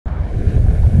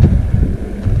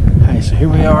So here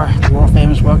we are, the world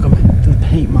famous welcome to the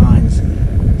paint mines.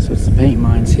 So it's the paint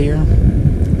mines here.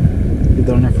 Leave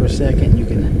that on there for a second. You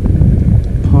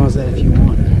can pause that if you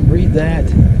want. Read that.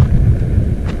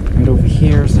 Right over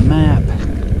here is the map. You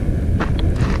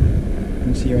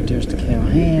can see right there's the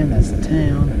Calhan, that's the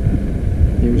town.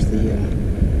 Here's the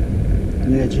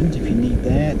legend if you need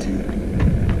that.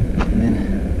 And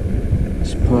then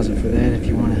just pause it for that if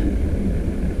you want to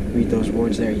read those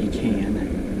words there, you can.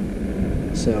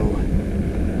 So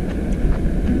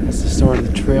that's the start of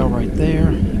the trail right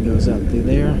there. It goes out through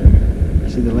there. You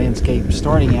see the landscape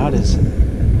starting out is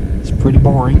pretty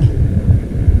boring.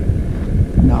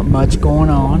 Not much going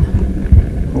on.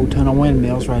 Whole ton of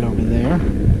windmills right over there.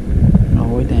 And all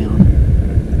the way down.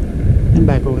 And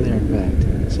back over there in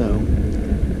fact. So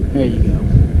there you go.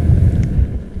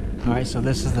 Alright, so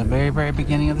this is the very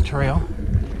beginning of the trail.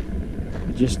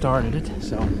 We just started it,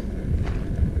 so I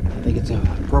think it's an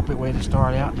appropriate way to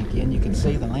start out. And again, you can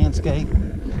see the landscape.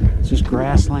 It's just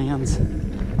grasslands.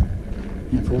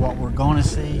 And for what we're going to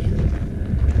see,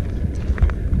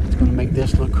 it's going to make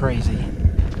this look crazy.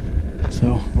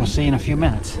 So we'll see in a few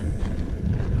minutes.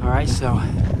 Alright, so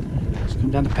let's come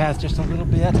down the path just a little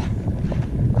bit.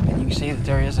 And you can see that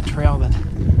there is a trail that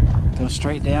goes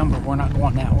straight down, but we're not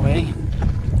going that way.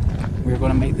 We're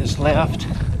going to make this left.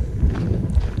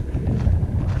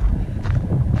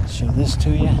 Show this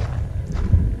to you.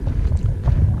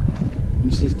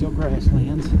 You see still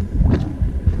grasslands.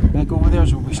 Back over there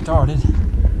is where we started.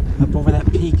 Up over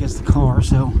that peak is the car,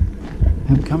 so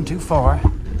haven't come too far.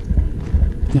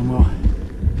 Then we'll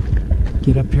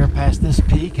get up here past this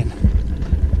peak and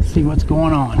see what's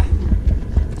going on.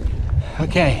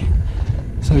 Okay,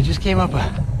 so we just came up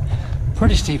a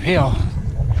pretty steep hill.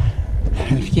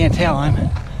 And if you can't tell, I'm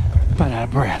about out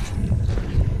of breath.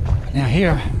 Now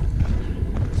here,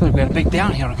 so we've got a big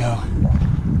downhill to go,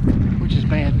 which is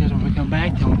bad because when we come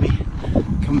back, then we'll be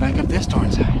coming back up this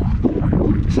darn side.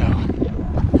 So,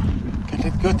 got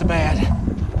the good, the bad.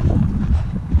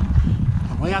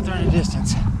 And way out there in the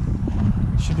distance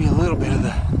should be a little bit of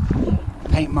the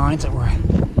paint mines that we're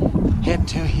heading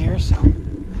to here. So,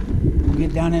 we'll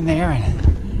get down in there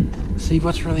and see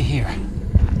what's really here.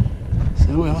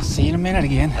 So, we'll see you in a minute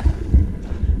again.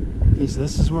 Okay, so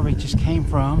this is where we just came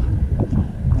from.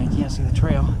 You can't see the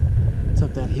trail. It's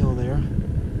up that hill there.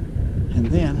 And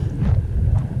then,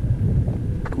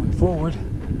 going forward,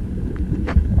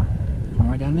 going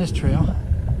right down this trail,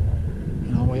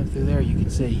 and all the way up through there you can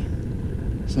see.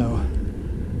 So,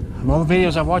 of all the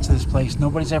videos I've watched of this place,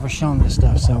 nobody's ever shown this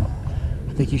stuff, so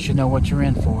I think you should know what you're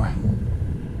in for.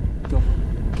 Go.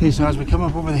 Okay, so as we come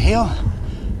up over the hill,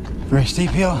 very steep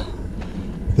hill,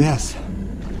 this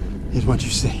is what you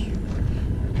see.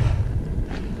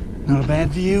 Not a bad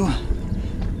view.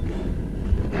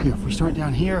 Here, if we start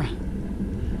down here,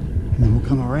 and then we'll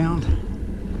come around,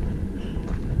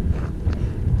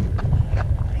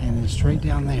 and then straight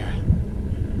down there.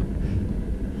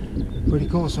 Pretty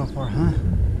cool so far, huh?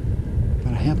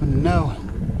 But I happen to know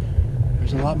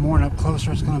there's a lot more, and up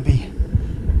closer it's going to be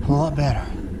a lot better.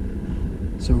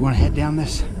 So we're going to head down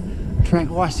this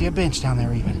track. Oh, I see a bench down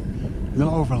there even. A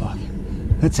little overlook.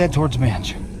 Let's head towards the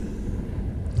bench.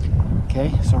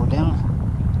 Okay, so we're down.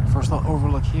 First little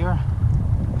overlook here.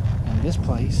 And this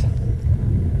place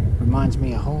reminds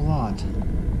me a whole lot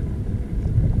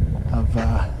of,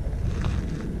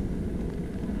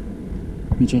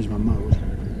 let me change my mode.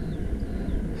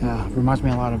 Reminds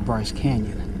me a lot of Bryce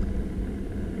Canyon.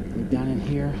 Look down in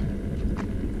here,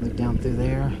 look down through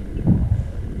there,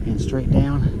 and straight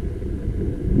down.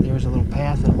 There's a little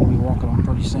path that we'll be walking on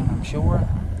pretty soon, I'm sure.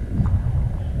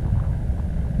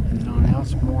 And then on out,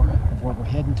 some more of what we're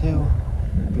heading to.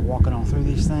 We'll be walking on through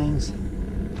these things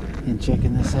and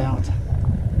checking this out.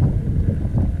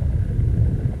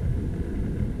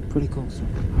 Pretty cool.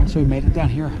 Alright, so we made it down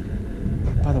here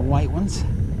by the white ones.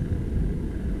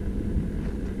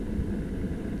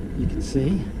 You can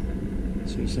see.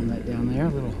 Show you some of that down there,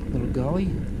 little gully.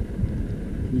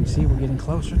 You can see we're getting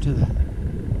closer to the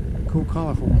cool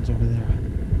colorful ones over there.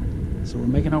 So we're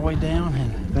making our way down,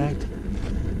 and in fact,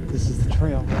 this is the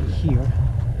trail right here.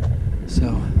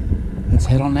 So let's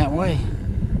head on that way.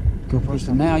 Go first.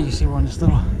 So now you see we're on this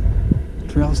little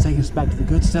trail that's taking us back to the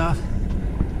good stuff.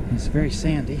 And it's very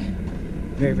sandy,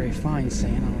 very fine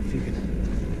sand. I don't know if you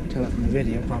can tell it from the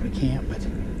video, probably can't, but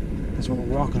that's what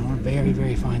we're walking on.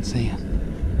 Very fine sand.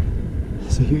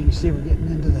 So here you see we're getting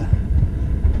into the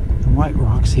white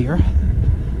rocks here.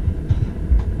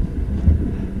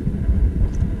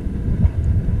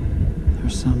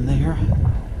 There's some there.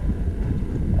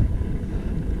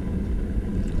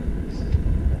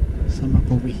 Some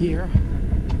up over here.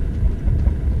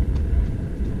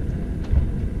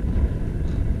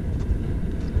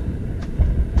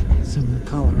 some of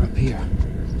the color up here.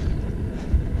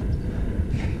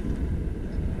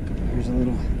 Here's a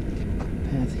little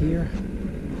path here.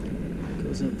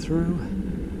 Goes up through.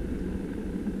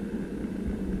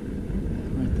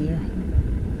 Right there.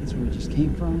 That's where it just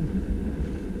came from.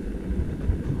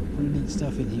 Pretty neat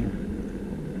stuff in here.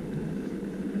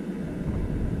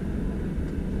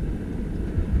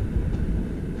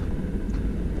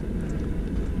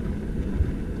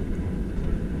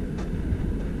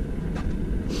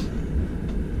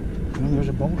 Well, there's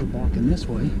a boulder walking this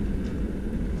way.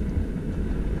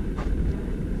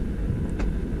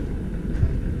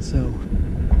 So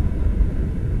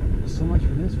much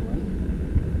for this way.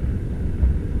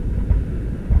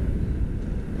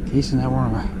 Okay, so now we're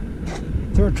on our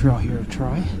third trail here to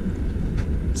try.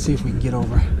 Let's see if we can get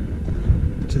over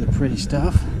to the pretty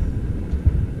stuff.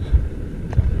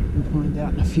 We'll find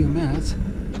out in a few minutes.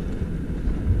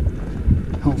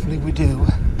 Hopefully we do.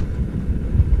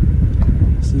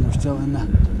 See, we're still in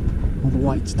all the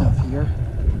white stuff here.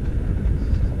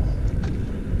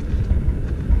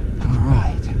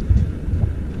 Alright.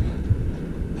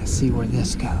 Let's see where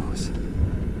this goes.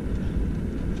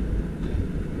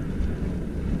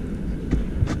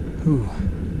 Ooh,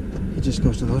 it just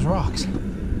goes to those rocks.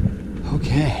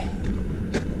 Okay.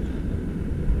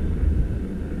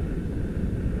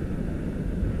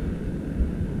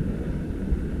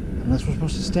 Unless we're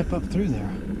supposed to step up through there.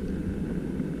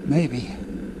 Maybe.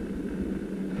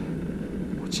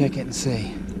 We'll check it and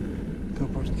see.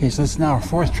 Okay, so this is now our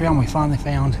fourth trail and we finally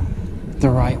found the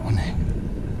right one.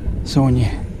 So when you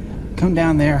come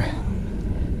down there,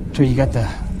 till you got the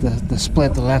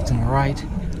split, the left and the right,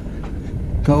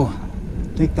 go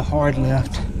take the hard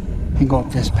left and go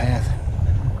up this path,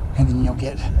 and then you'll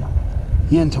get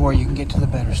into where you can get to the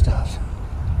better stuff.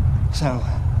 So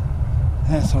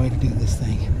that's the way to do this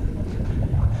thing.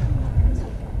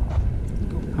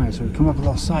 Alright, so we come up a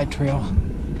little side trail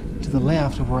to the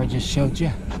left of where I just showed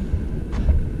you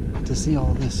to see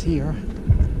all this here.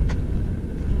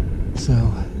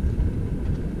 So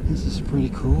this is pretty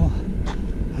cool.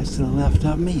 That's to the left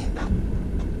of me.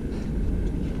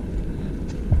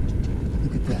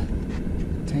 Look at the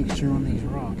texture on these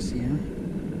rocks here.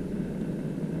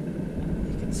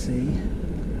 You can see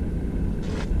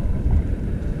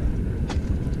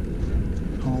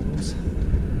holes.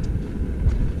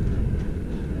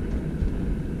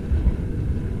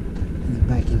 And then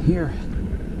back in here,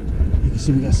 you can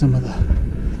see we got some of the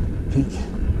pink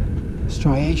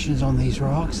striations on these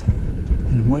rocks.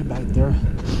 And way back there,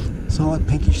 solid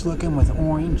pinkish looking with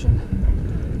orange and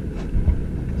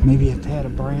maybe a tad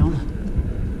of brown.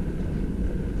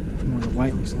 More the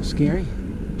white looks a little scary.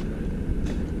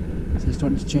 So it's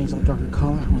starting to change a little darker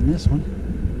color on this one.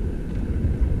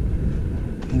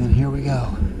 And then here we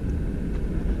go.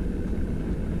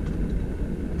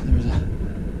 There's a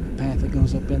path that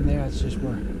goes up in there. That's just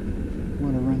where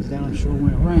water runs down shore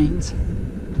when it rains.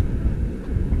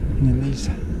 And then these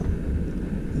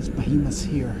behemoths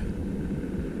here.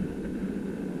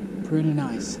 Pretty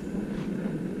nice.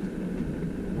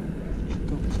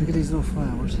 Look at these little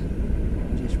flowers. I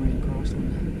just ran across on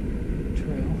the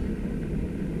trail.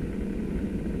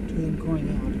 Two of them growing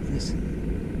out of this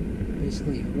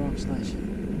basically rock slash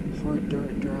hard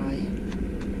dirt dry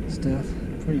stuff.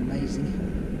 Pretty amazing.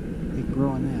 They can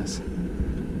grow in this.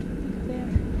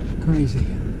 Crazy.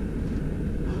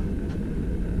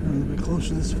 A little bit closer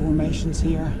to this formations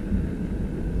here.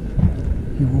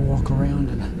 Here we'll walk around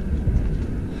and I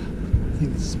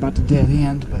think this is about the dead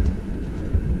end, but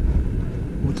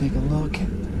we'll take a look.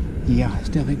 Yeah, it's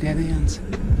definitely dead ends.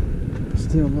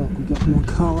 Still look, we got more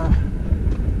color up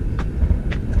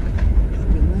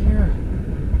in there.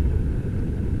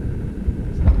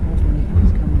 So hopefully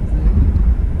it's coming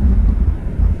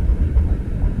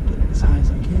through as high as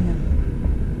I can.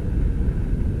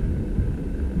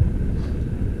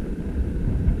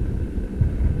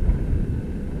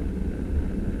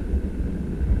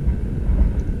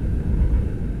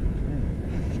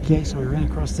 Okay, so we ran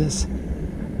across this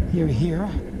here.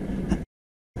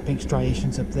 Pink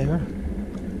striations up there.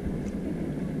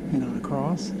 And on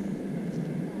across.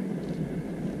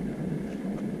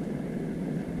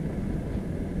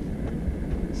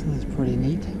 So that's pretty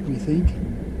neat, we think.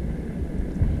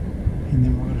 And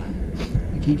then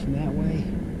we came from that way,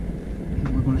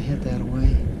 and we're gonna head that way.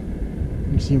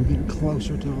 You can see we're getting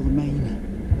closer to all the main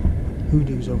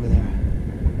hoodoos over there.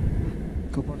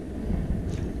 Go for it.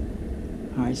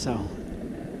 Alright, so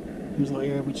here's a little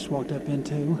area we just walked up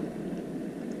into.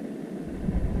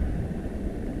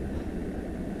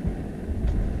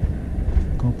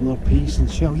 Go up a little piece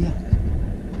and show you.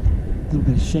 A little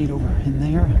bit of shade over in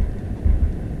there.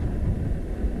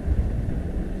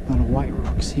 A lot of white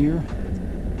rocks here.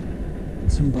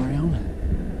 Some brown.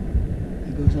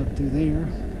 It goes up through there.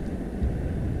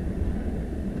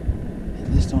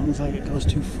 And this don't look like it goes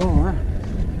too far.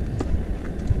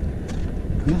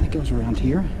 Well, it goes around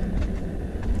here.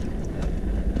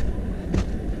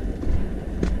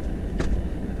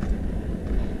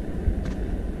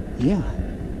 Yeah,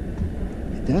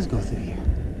 it does go through here.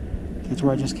 That's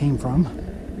where I just came from.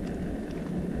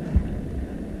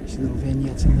 See little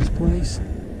vignettes in this place.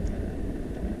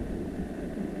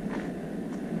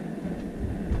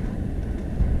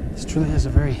 This truly is a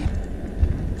very,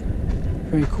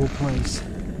 very cool place,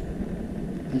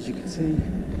 as you can see.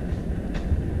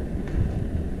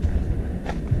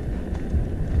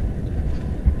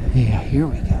 Yeah, here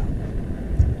we go.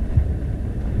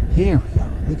 Here we go.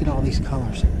 Look at all these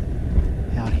colors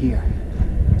out here.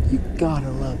 You gotta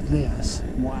love this.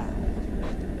 Wow.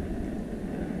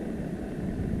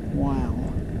 Wow.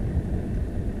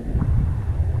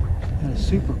 That is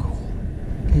super cool.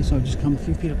 Okay, so I've just come a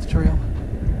few feet up the trail,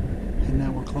 and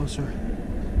now we're closer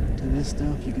to this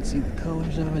stuff. You can see the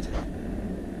colors of it.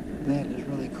 That is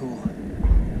really cool.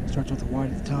 Starts with the white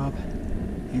at the top,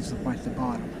 ends with the white at the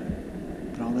bottom.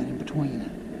 But all that in between.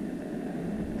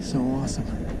 So awesome.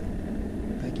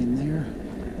 Back in there.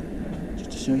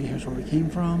 Just to show you, here's where we came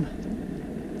from.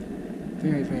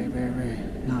 Very, very, very, very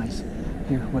nice.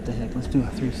 Here, what the heck, let's do a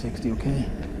 360, okay?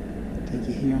 Take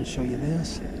you here and show you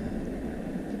this.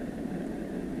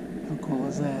 How cool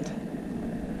is that?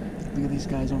 Look at these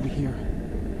guys over here.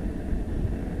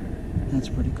 That's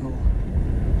pretty cool.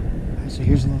 Alright, so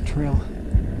here's a little trail.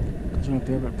 Goes right up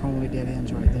there, but probably dead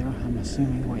ends right there. I'm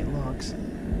assuming white logs.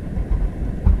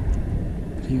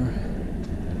 But here,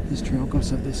 this trail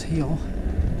goes up this hill.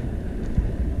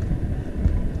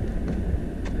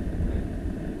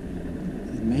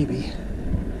 And maybe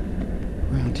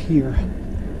around here,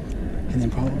 and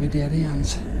then probably dead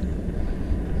ends.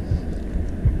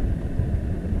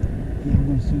 Yeah, I'm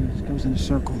going to assume it goes in a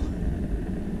circle.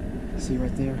 See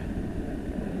right there?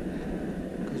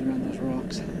 Goes around those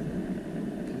rocks.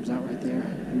 Comes out right there,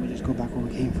 and we just go back where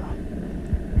we came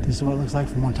from. This is what it looks like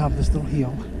from on top of this little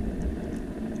hill.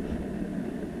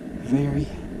 Very,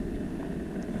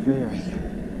 very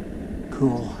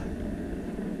cool.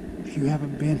 If you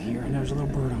haven't been here, and there's a little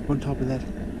bird up on top of that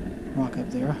rock up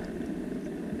there.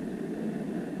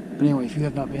 But anyway, if you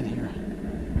have not been here,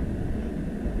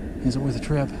 is it worth a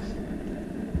trip?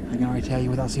 I can already tell you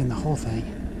without seeing the whole thing,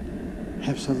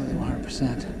 absolutely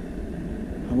 100%.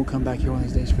 I will come back here one of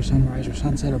these days for sunrise or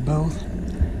sunset or both,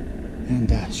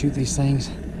 and shoot these things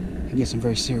and get some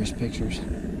very serious pictures.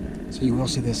 So you will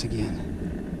see this again.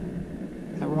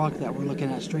 That rock that we're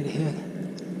looking at straight ahead,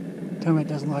 tell me it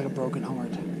doesn't look like a broken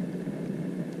heart.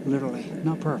 Literally,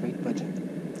 not perfect, but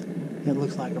it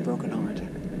looks like a broken heart.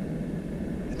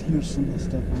 And here's some of the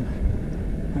stuff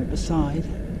on right beside.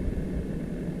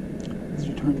 Let's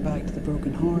return back to the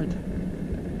broken heart.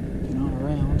 Get on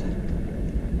around.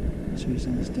 Show you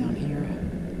some of this down here.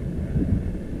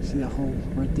 See that hole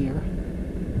right there?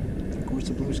 Of course,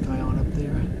 the blue sky on up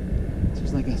there. It's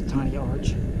just like a tiny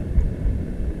arch.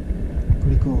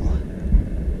 Pretty cool.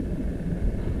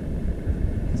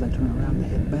 As I turn around and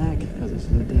head back, because this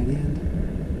is a dead end.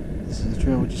 This is the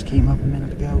trail we just came up a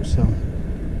minute ago, so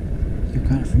you're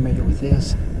kind of familiar with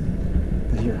this.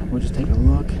 But here, we'll just take a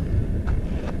look.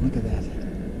 Look at that.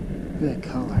 Look at that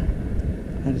color.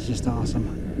 That is just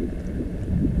awesome.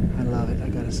 I love it. I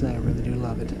gotta say, I really do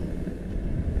love it.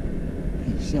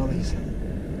 You see all these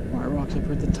white rocks up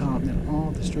here at the top, and then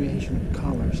all the striation of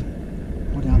colors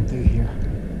all down through here.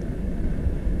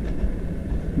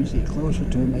 When you see it closer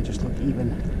to them, they just look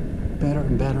even better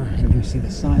and better, and you can see the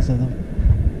size of them.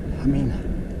 I mean,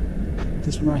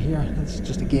 this one right here, that's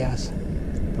just a guess,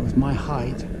 but with my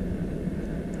height,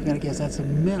 I gotta guess that's a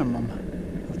minimum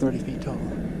of 30 feet tall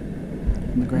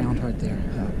from the ground right there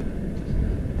up.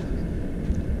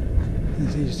 You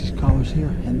see just these colors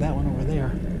here, and that one over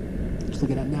there, just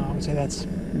looking at it now, I would say that's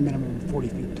minimum of 40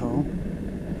 feet tall.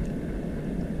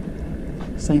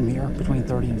 Same here, between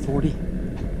 30 and 40.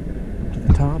 To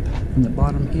the top, from the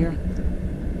bottom here.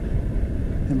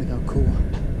 And look how cool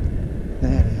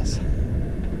that is.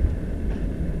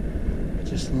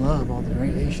 Just love all the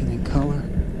variation in color,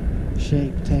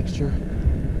 shape, texture,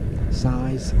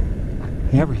 size,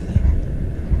 everything.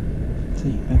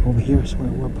 See, back over here is where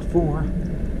we were before.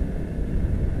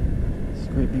 This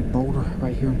great big boulder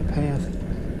right here on the path.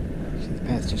 See, the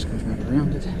path just goes right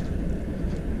around it.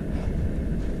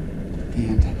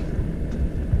 And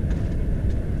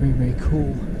very, very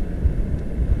cool.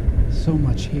 So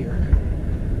much here.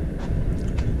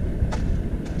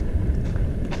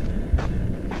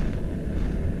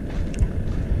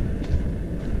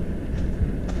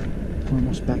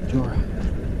 back to our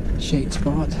shade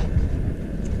spot.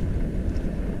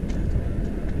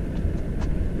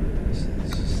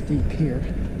 It's steep here.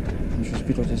 I'm sure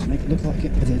people just make it look like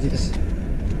it, but it is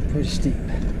pretty steep.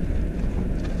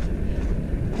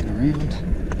 And around.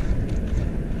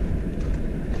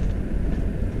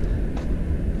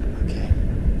 Okay,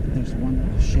 there's one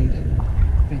little shade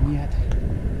vignette.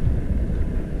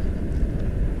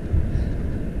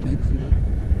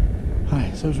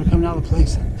 Hi, so as we're coming out of the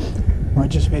place where I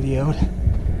just videoed,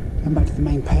 come back to the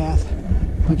main path.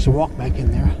 Looks to walk back in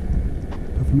there.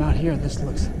 But from out here, this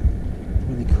looks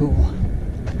really cool.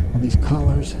 All these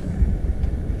colors.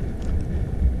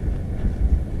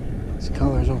 These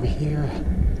colors over here.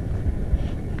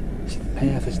 See, the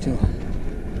path is still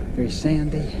very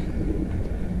sandy.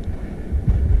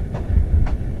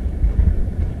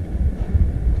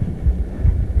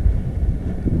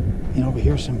 And over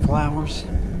here, some flowers.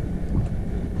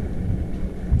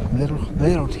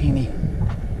 Little teeny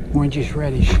orangish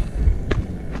reddish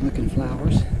looking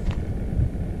flowers.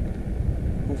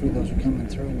 Hopefully those are coming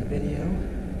through in the video.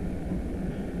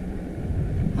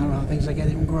 I don't know how things like that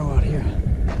even grow out here.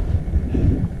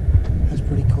 That's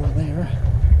pretty cool there.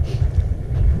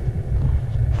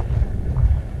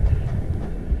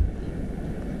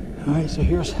 Alright, so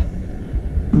here's a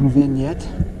little vignette.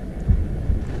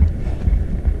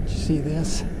 Did you see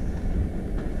this?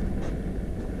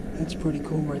 That's pretty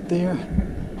cool right there.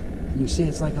 You can see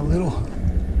it's like a little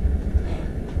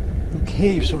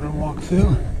cave sort of walk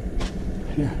through.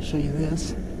 Here, I'll show you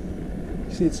this.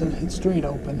 See, it's straight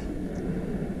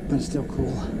open, but it's still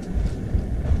cool.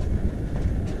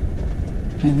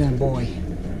 And then, boy,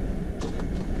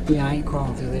 yeah, I ain't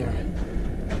crawling through there.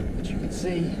 But you can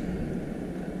see,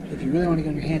 if you really want to get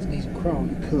on your hands and knees and crawl,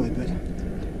 you could, but,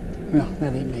 well,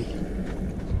 that ain't me.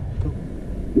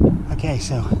 Okay,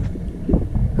 so,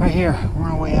 right here, we're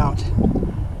on our way out.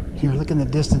 Here, look in the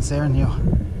distance there, and you'll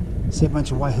see a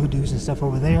bunch of white hoodoos and stuff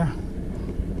over there.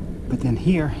 But then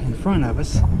here, in front of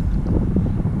us,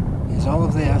 is all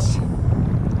of this.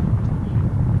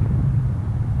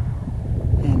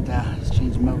 And let's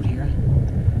change mode here.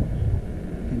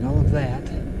 And all of that.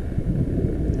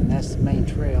 And that's the main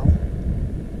trail.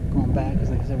 Going back, because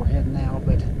like I said, we're heading out.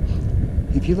 But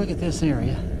if you look at this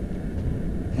area,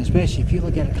 and especially if you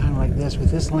look at it kind of like this,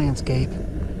 with this landscape,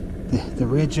 the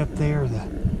ridge up there, the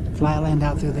flatland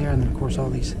out through there, and then of course all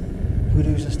these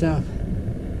hoodoos and stuff.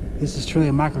 This is truly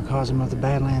a microcosm of the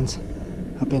Badlands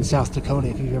up in South Dakota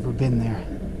if you've ever been there.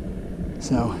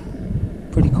 So,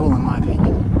 pretty cool in my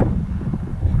opinion.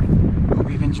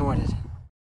 Hope you've enjoyed it.